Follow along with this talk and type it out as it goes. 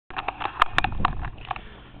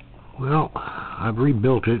Well, I've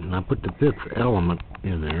rebuilt it and I put the fifth element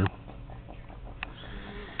in there.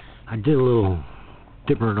 I did a little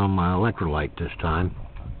different on my electrolyte this time.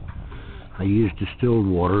 I used distilled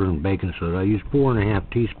water and baking soda. I used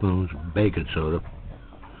 4.5 teaspoons of baking soda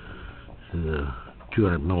to the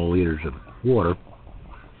 200 milliliters of water.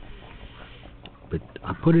 But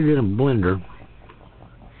I put it in a blender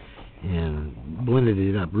and blended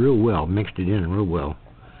it up real well, mixed it in real well.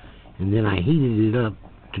 And then I heated it up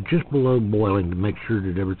to just below boiling to make sure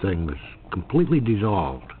that everything was completely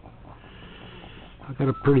dissolved. I got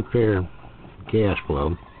a pretty fair gas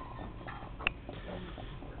flow.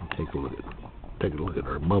 Take a look at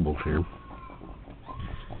our bubbles here.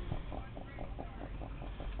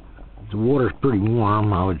 The water's pretty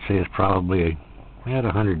warm. I would say it's probably at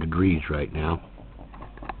 100 degrees right now.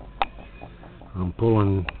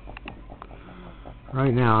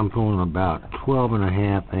 Right now I'm pulling about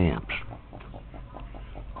 12.5 amps.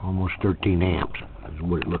 Almost 13 amps is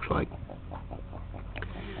what it looks like.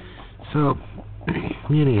 So,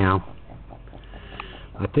 anyhow,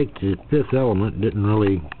 I think the fifth element didn't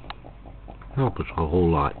really help us a whole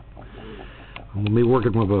lot. I'm going to be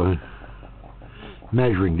working with a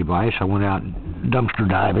measuring device. I went out dumpster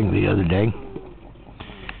diving the other day.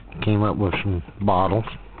 Came up with some bottles.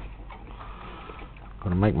 Going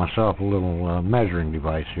to make myself a little measuring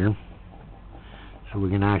device here so we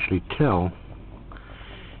can actually tell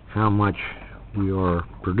how much we are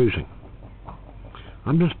producing.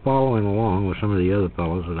 I'm just following along with some of the other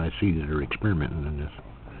fellows that I see that are experimenting in this.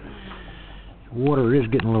 Water is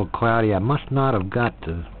getting a little cloudy. I must not have got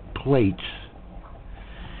the plates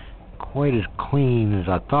quite as clean as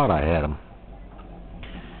I thought I had them.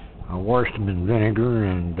 I washed them in vinegar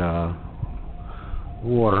and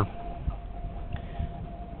water.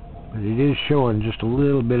 But it is showing just a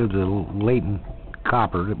little bit of the latent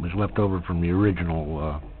copper that was left over from the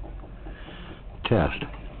original test.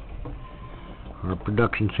 Our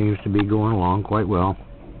production seems to be going along quite well.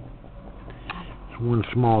 There's one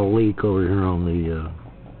small leak over here on the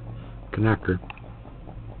connector.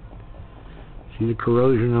 See the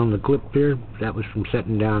corrosion on the clip here? That was from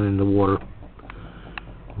setting down in the water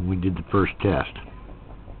when we did the first test.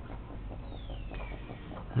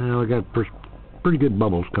 Now we got pretty good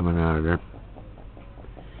bubbles coming out of there.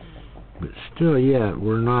 But still yet,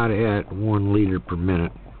 we're not at 1 liter per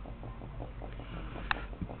minute.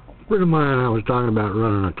 A friend of mine, I was talking about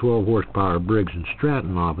running a 12 horsepower Briggs &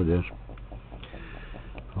 Stratton off of this.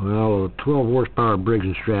 Well, a 12 horsepower Briggs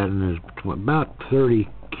 & Stratton is about 30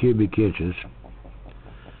 cubic inches.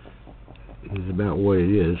 Is about what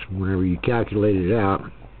it is. Whenever you calculate it out,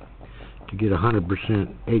 to get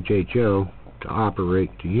 100% HHO to operate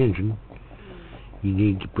the engine, you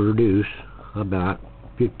need to produce about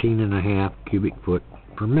 15.5 cubic foot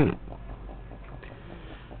per minute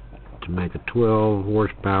to make a 12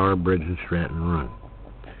 horsepower Briggs & Stratton run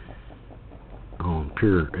on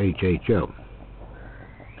pure HHO.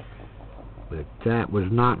 But that was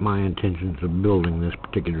not my intentions of building this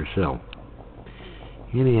particular cell.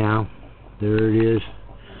 Anyhow, there it is.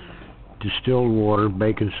 Distilled water,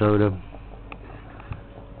 baking soda.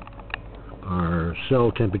 Our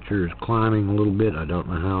cell temperature is climbing a little bit. I don't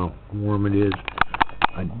know how warm it is.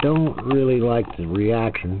 I don't really like the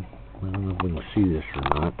reaction. I don't know if we can see this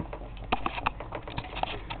or not.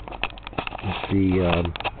 The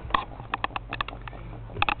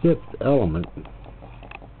fifth element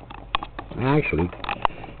actually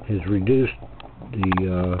has reduced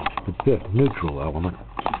the fifth neutral element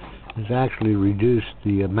has actually reduced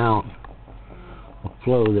the amount of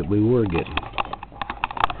flow that we were getting.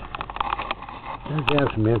 It does have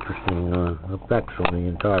some interesting effects on the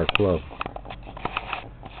entire flow.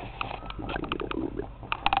 I get it a little bit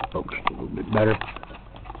focused a little bit better.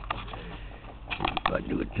 If I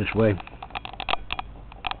do it this way,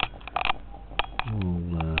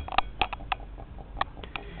 we'll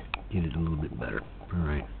get it a little bit better.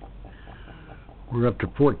 Alright. We're up to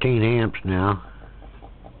 14 amps now.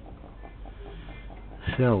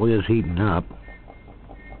 The cell is heating up.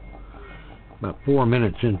 About 4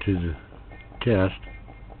 minutes into the test.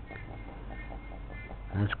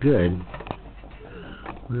 That's good.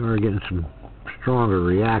 We are getting some stronger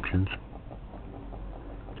reactions.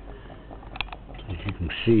 As you can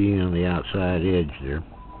see on the outside edge there.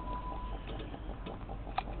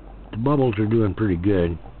 The bubbles are doing pretty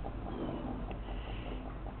good.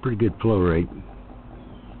 Pretty good flow rate.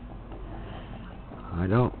 I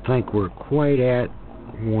don't think we're quite at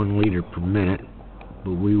 1 liter per minute,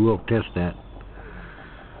 but we will test that.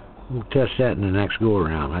 We'll test that in the next go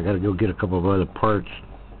around. I gotta go get a couple of other parts.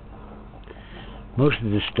 Most of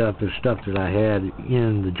this stuff is stuff that I had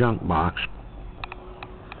in the junk box.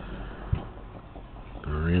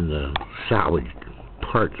 or in the salvage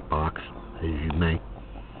parts box, as you may.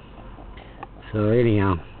 So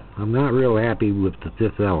anyhow, I'm not real happy with the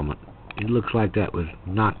fifth element. It looks like that was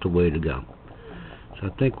not the way to go. So I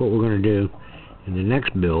think what we're going to do in the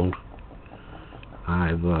next build,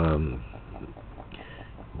 I've gone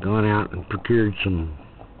out and procured some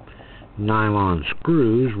nylon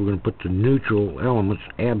screws. We're going to put the neutral elements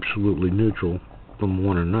absolutely neutral from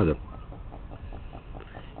one another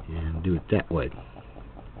and do it that way.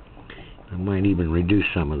 I might even reduce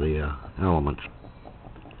some of the elements.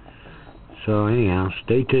 So anyhow,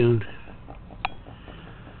 stay tuned.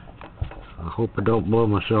 I hope I don't blow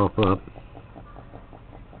myself up.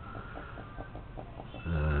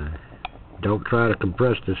 Don't try to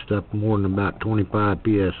compress this stuff more than about 25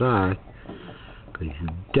 psi, because you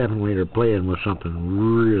definitely are playing with something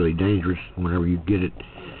really dangerous whenever you get it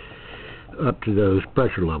up to those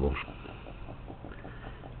pressure levels.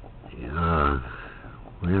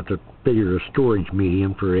 We have to figure a storage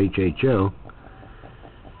medium for HHO,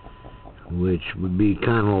 which would be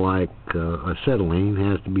kind of like acetylene.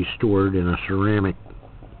 Has to be stored in a ceramic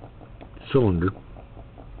cylinder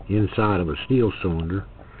inside of a steel cylinder,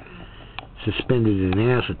 suspended in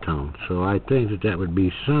acetone. So I think that would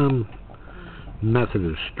be some method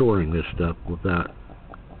of storing this stuff without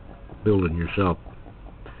building yourself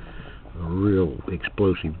a real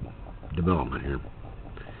explosive development here.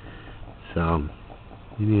 So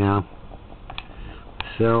anyhow, the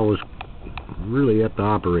cell was really at the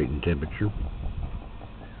operating temperature.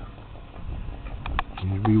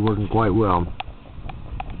 Seems to be working quite well,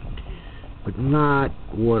 but not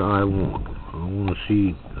what I want. I want to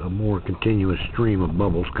see a more continuous stream of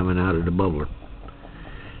bubbles coming out of the bubbler.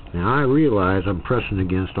 Now I realize I'm pressing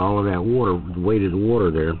against all of that water, the weight of the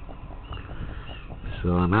water there, so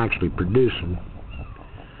I'm actually producing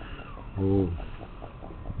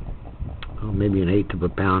maybe an eighth of a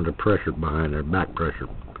pound of pressure behind there, back pressure.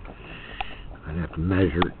 I'd have to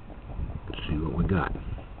measure it and see what we got.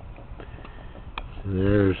 So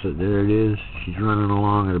there it is. She's running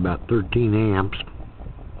along at about 13 amps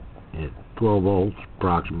at 12 volts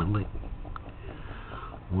approximately.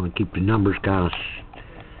 I want to keep the numbers kind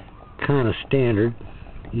of standard,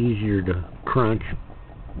 easier to crunch.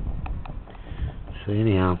 So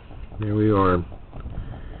anyhow, there we are.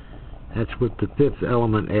 That's with the fifth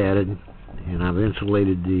element added, and I've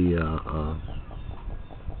insulated the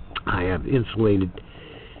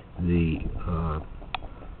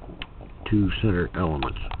two center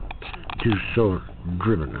elements, two solar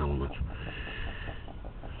driven elements.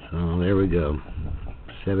 So there we go.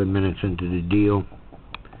 7 minutes into the deal.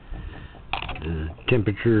 The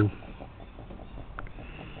temperature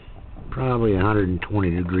probably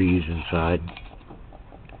 120 degrees inside.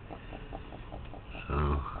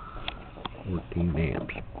 So 14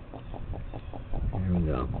 amps. There we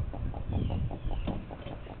go.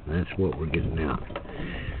 That's what we're getting out.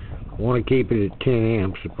 I want to keep it at 10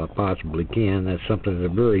 amps if I possibly can. That's something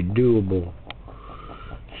that's a very doable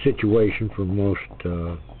situation for most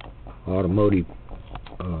automotive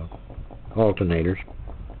alternators.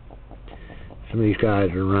 Some of these guys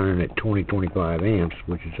are running at 20-25 amps,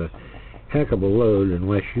 which is a heck of a load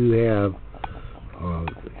unless you have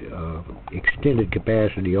extended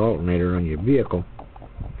capacity alternator on your vehicle.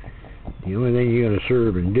 The only thing you're going to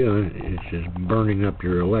serve in doing is just burning up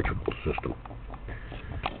your electrical system.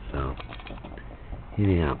 So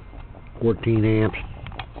anyhow, 14 amps,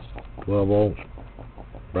 12 volts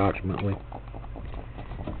approximately,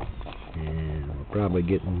 and we're probably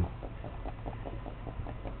getting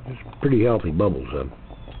just pretty healthy bubbles up.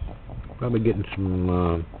 Probably getting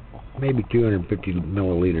some maybe 250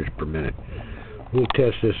 milliliters per minute. We'll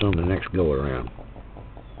test this on the next go around.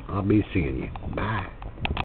 I'll be seeing you. Bye.